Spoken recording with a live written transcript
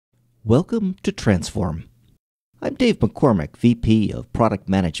Welcome to TransForm. I'm Dave McCormick, VP of Product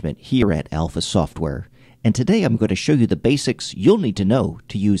Management here at Alpha Software, and today I'm going to show you the basics you'll need to know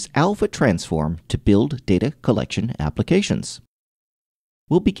to use Alpha TransForm to build data collection applications.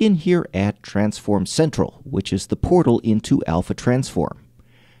 We'll begin here at TransForm Central, which is the portal into Alpha TransForm.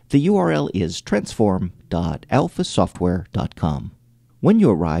 The URL is transform.alphasoftware.com. When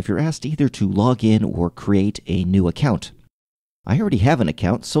you arrive, you're asked either to log in or create a new account. I already have an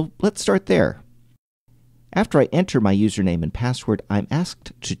account, so let's start there. After I enter my username and password, I'm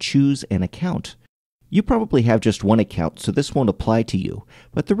asked to choose an account. You probably have just one account, so this won't apply to you,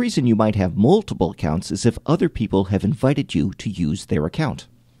 but the reason you might have multiple accounts is if other people have invited you to use their account.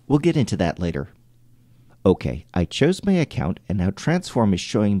 We'll get into that later. Okay, I chose my account, and now TransForm is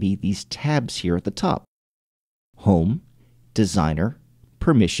showing me these tabs here at the top: Home, Designer,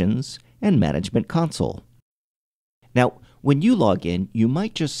 Permissions, and Management Console. Now, when you log in, you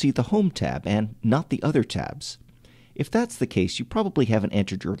might just see the Home tab and not the other tabs. If that's the case, you probably haven't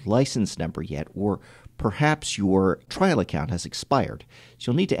entered your license number yet, or perhaps your trial account has expired. So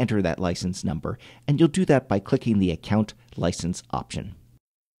you'll need to enter that license number, and you'll do that by clicking the Account License option.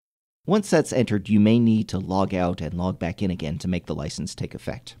 Once that's entered, you may need to log out and log back in again to make the license take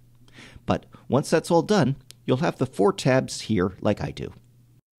effect. But once that's all done, you'll have the 4 tabs here like I do.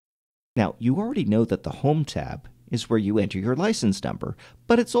 Now, you already know that the Home tab is where you enter your license number,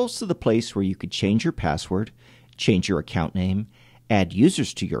 but it's also the place where you could change your password, change your account name, add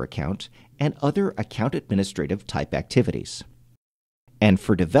users to your account, and other account administrative type activities. And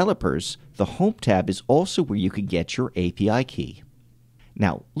for developers, the Home tab is also where you can get your API key.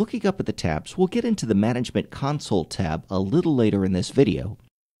 Now, looking up at the tabs, we'll get into the Management Console tab a little later in this video,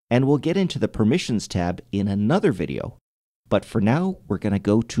 and we'll get into the Permissions tab in another video. But for now, we're going to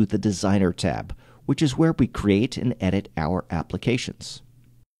go to the Designer tab, which is where we create and edit our applications.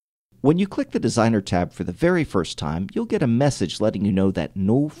 When you click the Designer tab for the very first time, you'll get a message letting you know that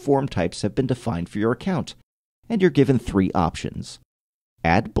no form types have been defined for your account, and you're given 3 options.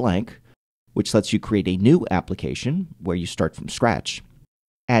 Add blank, which lets you create a new application where you start from scratch.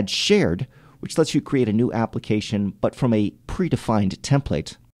 Add shared, which lets you create a new application but from a predefined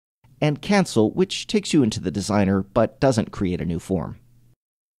template. And cancel, which takes you into the Designer but doesn't create a new form.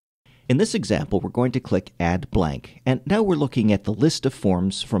 In this example, we're going to click Add Blank, and now we're looking at the list of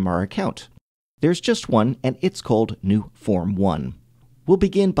forms from our account. There's just one, and it's called New Form 1. We'll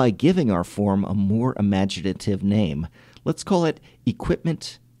begin by giving our form a more imaginative name. Let's call it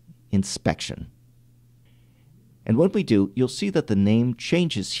Equipment Inspection. And when we do, you'll see that the name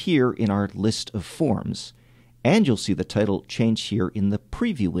changes here in our list of forms, and you'll see the title change here in the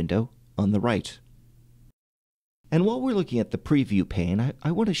preview window on the right. And while we're looking at the preview pane,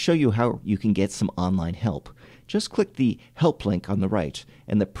 I want to show you how you can get some online help. Just click the Help link on the right,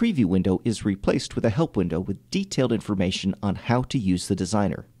 and the preview window is replaced with a help window with detailed information on how to use the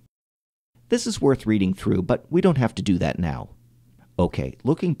Designer. This is worth reading through, but we don't have to do that now. Okay,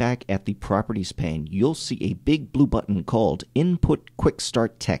 looking back at the Properties pane, you'll see a big blue button called Input Quick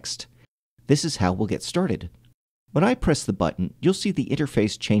Start Text. This is how we'll get started. When I press the button, you'll see the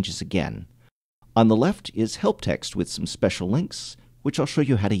interface changes again. On the left is help text with some special links, which I'll show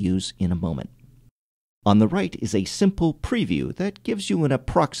you how to use in a moment. On the right is a simple preview that gives you an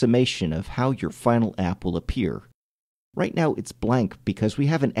approximation of how your final app will appear. Right now it's blank because we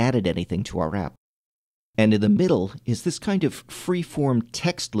haven't added anything to our app. And in the middle is this kind of free-form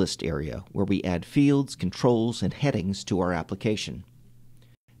text list area where we add fields, controls, and headings to our application.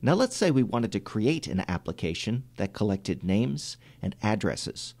 Now let's say we wanted to create an application that collected names and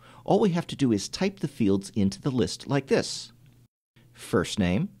addresses. All we have to do is type the fields into the list like this: first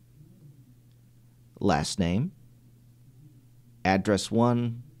name, last name, address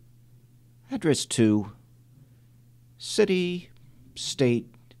 1, address 2, city, state,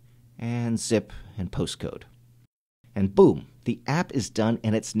 and zip and postcode. And boom, the app is done,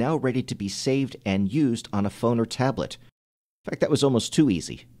 and it's now ready to be saved and used on a phone or tablet. In fact, that was almost too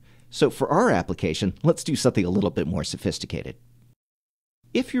easy. So for our application, let's do something a little bit more sophisticated.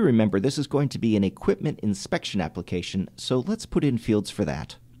 If you remember, this is going to be an equipment inspection application, so let's put in fields for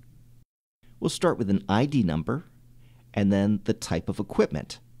that. We'll start with an ID number, and then the type of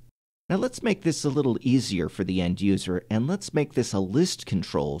equipment. Now let's make this a little easier for the end user, and let's make this a list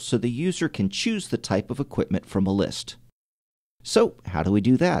control so the user can choose the type of equipment from a list. So how do we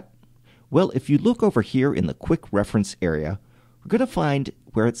do that? Well, if you look over here in the Quick Reference area, we're going to find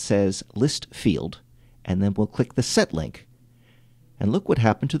where it says List Field, and then we'll click the Set link. And look what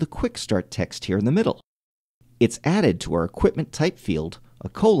happened to the Quick Start text here in the middle. It's added to our equipment type field, a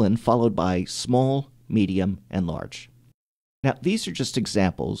colon followed by small, medium, and large. Now, these are just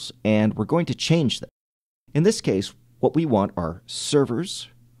examples, and we're going to change them. In this case, what we want are servers,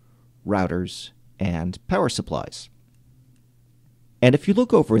 routers, and power supplies. And if you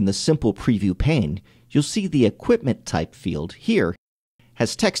look over in the simple preview pane, you'll see the equipment type field here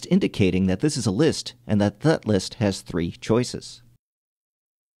has text indicating that this is a list and that list has 3 choices.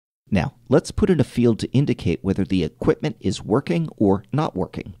 Now, let's put in a field to indicate whether the equipment is working or not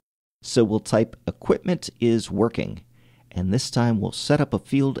working. So we'll type equipment is working, and this time we'll set up a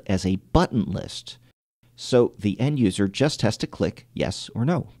field as a button list. So the end user just has to click yes or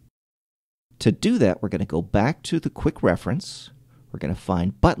no. To do that, we're going to go back to the quick reference. We're going to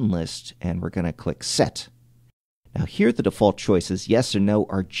find button list, and we're going to click set. Now here the default choices yes or no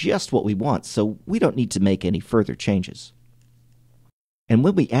are just what we want, so we don't need to make any further changes. And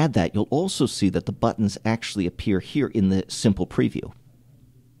when we add that, you'll also see that the buttons actually appear here in the simple preview.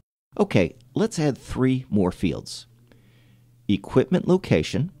 Okay, let's add 3 more fields. Equipment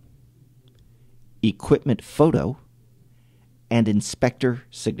location, equipment photo, and inspector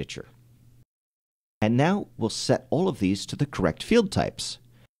signature. And now we'll set all of these to the correct field types.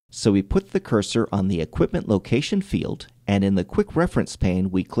 So we put the cursor on the equipment location field, and in the quick reference pane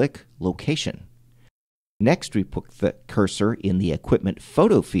we click location. Next we put the cursor in the equipment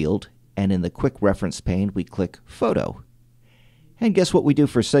photo field, and in the quick reference pane we click photo. And guess what we do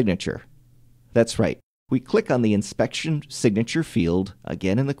for signature? That's right, we click on the inspection signature field,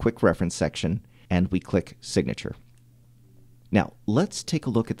 again in the quick reference section, and we click signature. Now, let's take a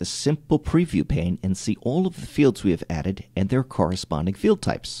look at the simple preview pane and see all of the fields we have added and their corresponding field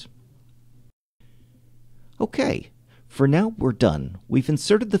types. Okay, for now we're done. We've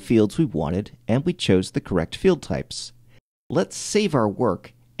inserted the fields we wanted and we chose the correct field types. Let's save our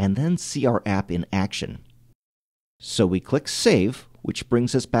work and then see our app in action. So we click Save, which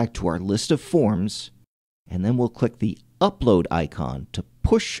brings us back to our list of forms, and then we'll click the Upload icon to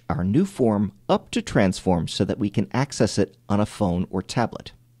push our new form up to TransForm so that we can access it on a phone or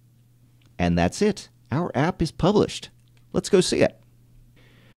tablet. And that's it. Our app is published. Let's go see it.